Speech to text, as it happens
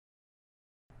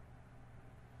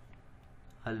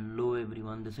Hello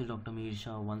everyone, this is Dr.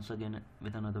 Mihir once again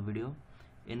with another video.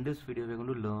 In this video we are going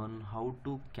to learn how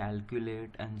to calculate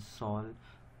and solve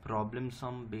problem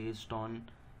sum based on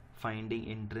finding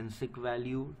intrinsic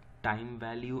value, time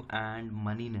value and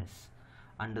moneyness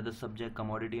under the subject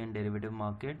commodity and derivative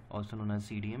market, also known as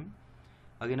CDM.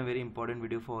 Again, a very important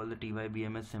video for all the TY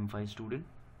BMS Sem5 student.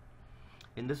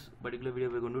 In this particular video,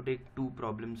 we're going to take two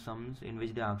problem sums in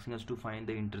which they're asking us to find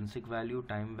the intrinsic value,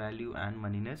 time value and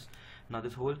moneyness. Now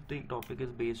this whole topic is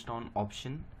based on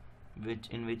option,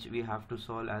 in which we have to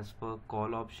solve as per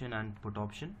call option and put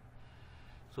option.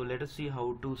 So let us see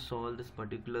how to solve this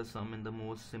particular sum in the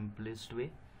most simplest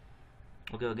way.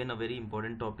 Okay, again a very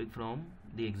important topic from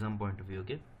the exam point of view.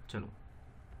 Okay, chalo.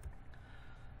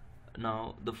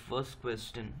 Now the first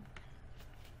question,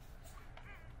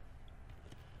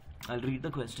 I'll read the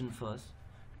question first.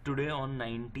 Today on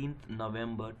 19th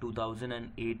November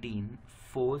 2018,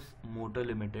 Force Motor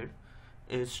Limited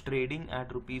is trading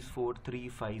at rupees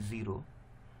 4350.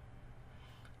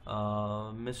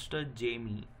 Mr.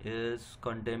 Jamie is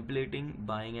contemplating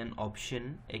buying an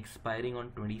option expiring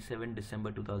on 27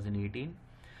 December 2018.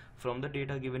 From the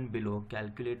data given below,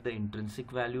 calculate the intrinsic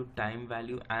value, time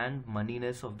value and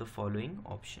moneyness of the following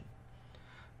option.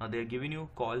 Now they are giving you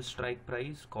call strike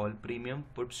price, call premium,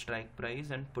 put strike price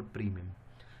and put premium.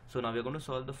 So now we are going to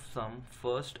solve the sum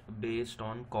first based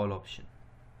on call option.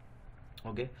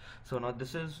 Okay, so now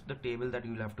this is the table that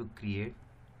you'll have to create.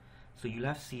 So you'll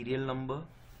have serial number.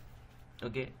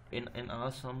 Okay, in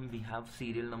our sum we have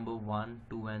serial number 1,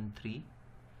 2 and 3.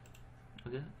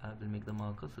 Okay, I will make the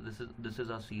marker. So this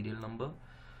is our serial number.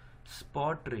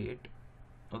 Spot rate.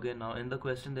 Okay, now in the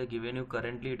question they're given you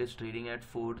currently it is trading at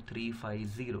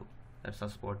 4350. That's our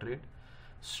spot rate.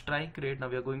 Strike rate, now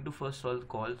we are going to first solve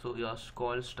call. So your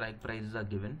call strike prices are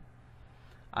given.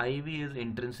 IV is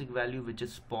intrinsic value, which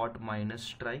is spot minus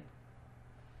strike.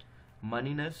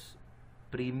 Moneyness,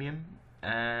 premium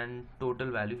and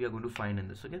total value we are going to find in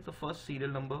this. Okay, so first serial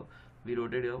number we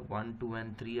wrote it here 1, 2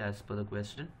 and 3 as per the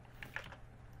question.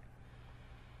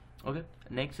 Okay,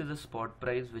 next is the spot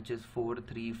price, which is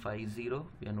 4350.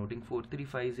 We are noting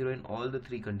 4350 in all the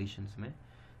three conditions mein.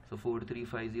 So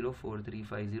 4350,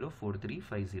 4350,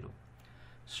 4350.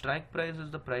 Strike price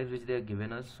is the price which they are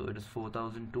given us, so it is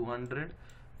 4200,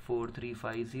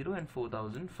 4350 and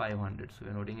 4500. So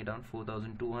we are noting it down: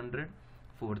 4200,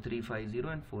 4350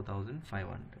 and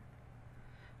 4500.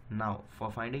 Now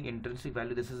for finding intrinsic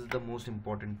value, this is the most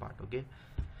important part. Okay,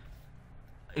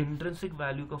 intrinsic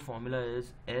value का formula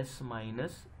is S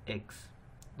minus X,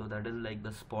 so that is like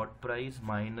the spot price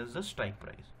minus the strike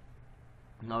price.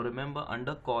 Now remember,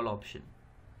 under call option,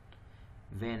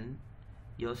 when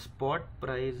your spot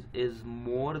price is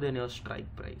more than your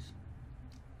strike price,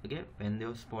 okay, when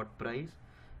your spot price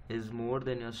is more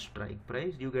than your strike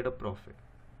price, you get a profit.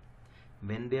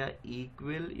 When they are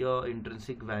equal, your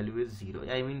intrinsic value is 0.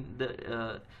 I mean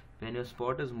when your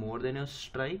spot is more than your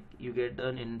strike, you get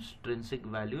an intrinsic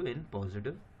value in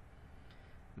positive.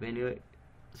 When your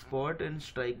spot and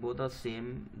strike both are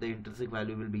same, the intrinsic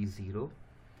value will be 0.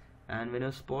 And when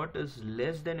your spot is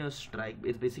less than your strike,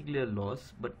 it's basically a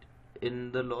loss, but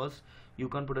in the loss you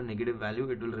can't put a negative value,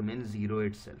 it will remain 0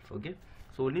 itself. Okay,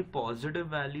 so only positive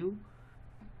value,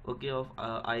 okay, of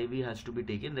IV has to be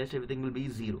taken, rest everything will be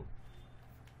 0.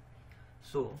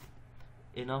 So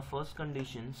in our first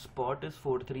condition, spot is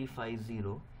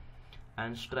 4350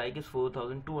 and strike is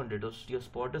 4200. So your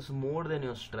spot is more than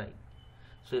your strike.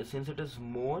 So since it is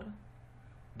more,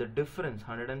 the difference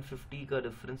 150 ka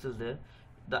difference is there.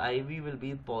 The IV will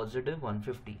be positive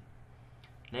 150.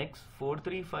 Next,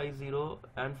 4350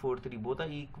 and 43 both are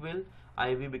equal,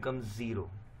 IV becomes 0.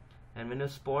 And when your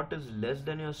spot is less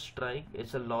than your strike,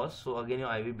 it's a loss. So again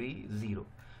your IV be 0.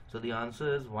 So the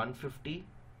answer is 150,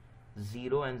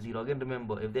 0 and 0. Again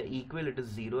remember, if they're equal it is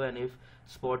 0, and if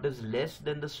spot is less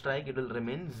than the strike it will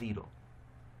remain 0,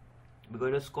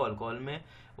 because it is call mein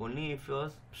only if your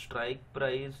strike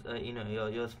price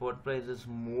your spot price is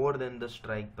more than the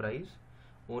strike price,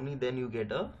 only then you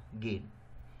get a gain.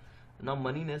 Now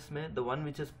moneyness mein, the one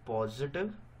which is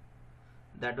positive,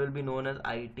 that will be known as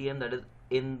ITM, that is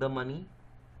in the money.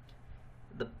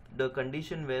 The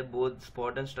condition where both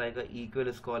spot and strike are equal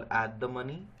is called at the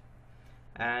money,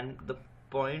 and the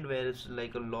point where it's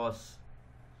like a loss,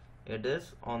 it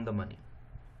is on the money.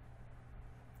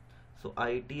 So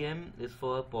ITM is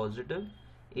for positive,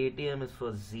 ATM is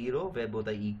for 0 where both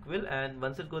are equal, and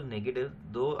once it goes negative,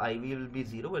 though IV will be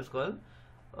 0, it's called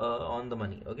on the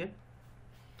money. Okay,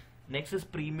 next is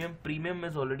premium. Premium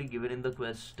is already given in the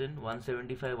question,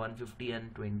 175, 150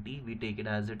 and 20. We take it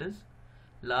as it is.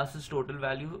 Last is total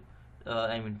value.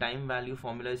 time value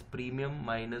formula is premium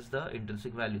minus the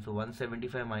intrinsic value. So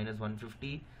 175 minus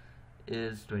 150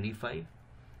 is 25,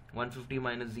 150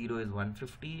 minus 0 is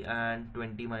 150, and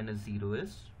 20 minus 0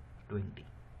 is 20.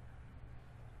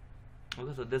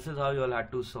 Okay, so this is how you all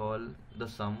had to solve the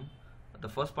sum, the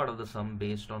first part of the sum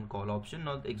based on call option.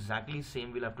 Now exactly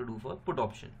same we'll have to do for put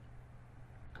option.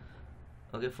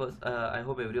 Okay, first I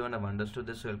hope everyone have understood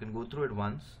this, so you can go through it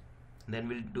once, then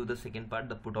we'll do the second part,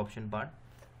 the put option part.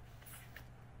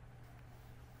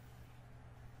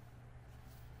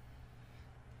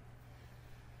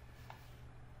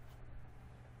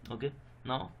 Okay,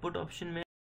 now put option may,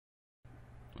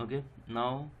 okay,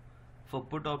 now for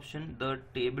put option the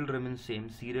table remains same: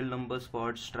 serial number,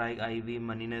 spot, strike, IV,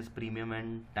 moneyness, premium,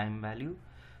 and time value.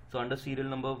 So under serial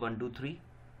number 1, 2, 3,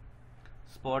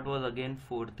 spot was again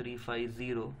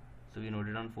 4350, so we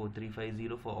noted on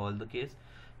 4350 for all the case.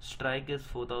 Strike is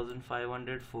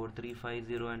 4500,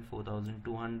 4350, and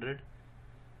 4200.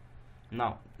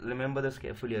 Now remember this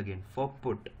carefully again. For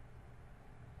put,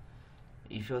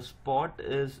 if your spot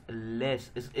is less,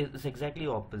 it's exactly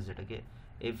opposite. Okay,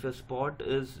 if your spot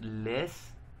is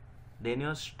less then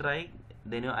your strike,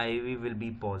 then your IV will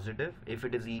be positive. If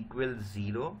it is equal,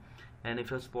 0. And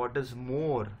if your spot is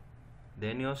more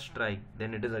then your strike,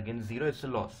 then it is again 0, it's a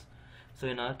loss. So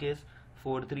in our case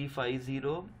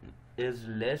 4350 is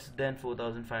less than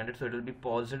 4500, so it will be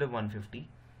positive 150.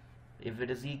 If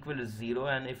it is equal, is 0.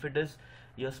 And if it is,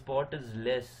 your spot is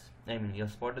less, your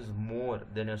spot is more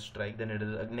than your strike, then it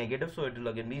is a negative, so it will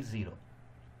again be 0.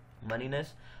 Moneyness,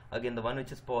 again the one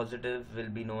which is positive will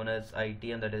be known as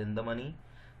ITM, that is in the money.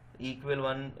 Equal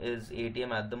one is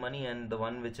ATM at the money, and the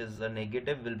one which is a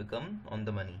negative will become on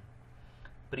the money.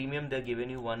 Premium, they're given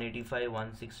you 185,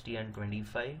 160, and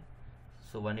 25.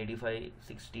 So 185,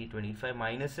 60, 25,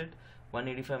 minus it.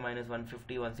 185 minus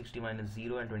 150, 160 minus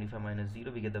 0, and 25 minus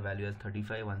 0, we get the value as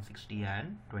 35, 160,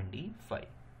 and 25.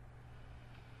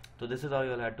 So this is how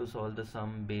you all had to solve the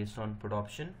sum based on put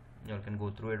option. You all can go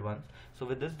through it once. So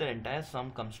with this the entire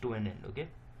sum comes to an end. Okay,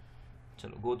 so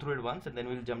go through it once and then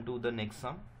we'll jump to the next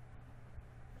sum.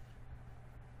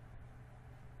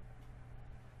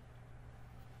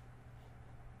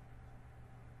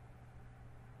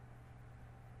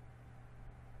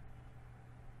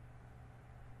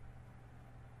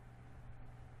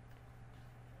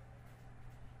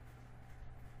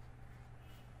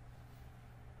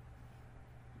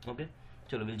 Okay,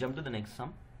 so we'll jump to the next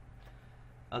sum.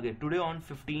 Okay, today on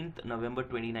 15th November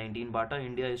 2019, Bata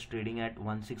India is trading at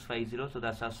 1650, so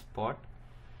that's our spot.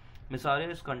 Ms. Arya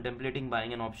is contemplating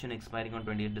buying an option expiring on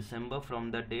 28th December.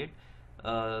 From that date,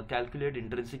 calculate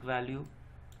intrinsic value,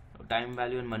 time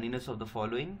value, and moneyness of the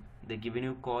following. They're giving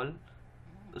you call,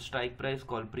 strike price,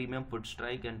 call premium, put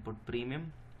strike, and put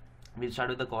premium. We'll start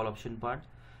with the call option part.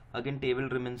 Again, table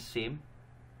remains same.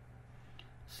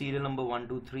 Serial number 1,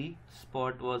 2, 3,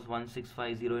 spot was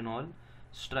 1650 in all,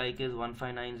 strike is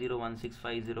 1590,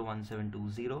 1650,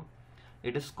 1720.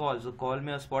 It is call, so call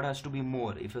me, a spot has to be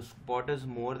more. If a spot is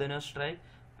more than a strike,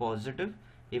 positive.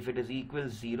 If it is equal,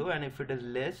 0, and if it is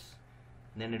less,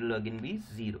 then it will again be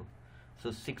 0.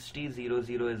 So 60, 0,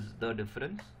 0 is the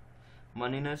difference.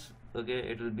 Moneyness, okay,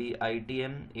 it will be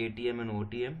ITM, ATM, and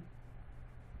OTM.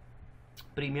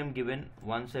 Premium given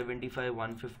 175,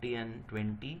 150, and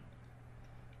 20.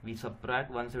 We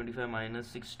subtract 175 minus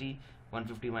 60,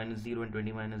 150 minus 0, and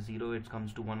 20 minus 0. It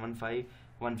comes to 115,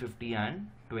 150,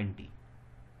 and 20.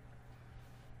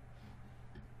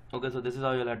 Okay, so this is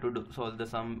how you'll have to solve the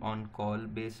sum on call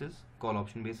basis, call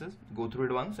option basis. Go through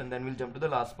it once and then we'll jump to the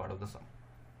last part of the sum.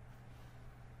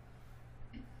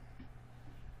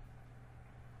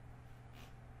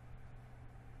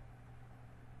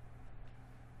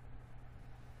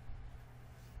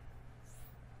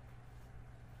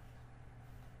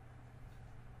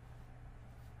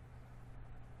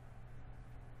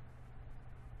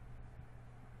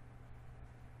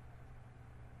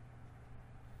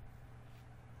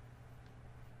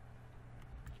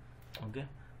 Okay,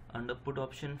 under put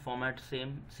option, format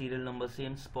same, serial number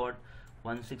same, spot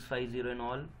 1650 in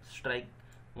all, strike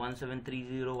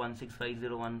 1730,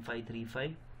 1650,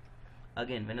 1535.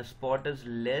 Again, when a spot is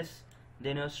less,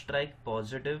 then your strike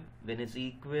positive. When it's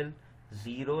equal,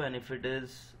 0, and if it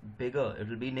is bigger, it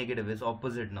will be negative. It's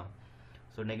opposite now.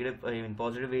 So negative,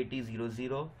 positive 80, 0,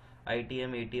 0.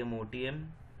 ITM, ATM, OTM.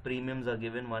 Premiums are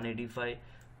given 185,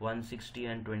 160,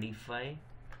 and 25.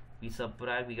 We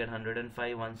subtract, we get 105,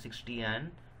 160, and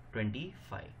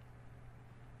 25.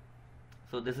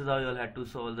 So this is how you all had to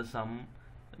solve the sum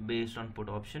based on put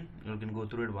option. You can go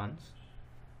through it once.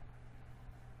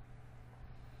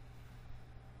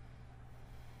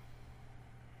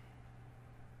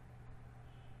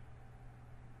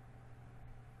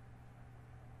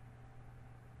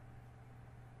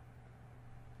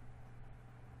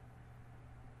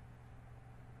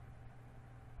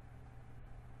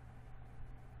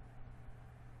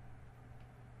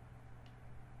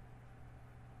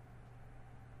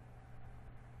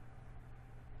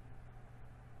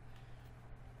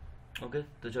 Okay,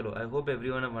 so chalo, I hope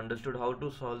everyone have understood how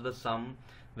to solve the sum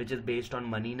which is based on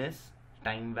moneyness,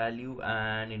 time value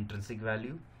and intrinsic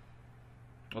value.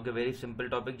 Okay, very simple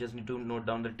topic, just need to note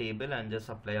down the table and just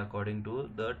apply according to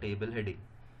the table heading.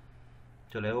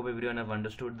 So I hope everyone have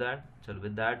understood that. So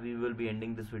with that we will be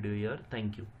ending this video here.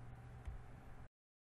 Thank you.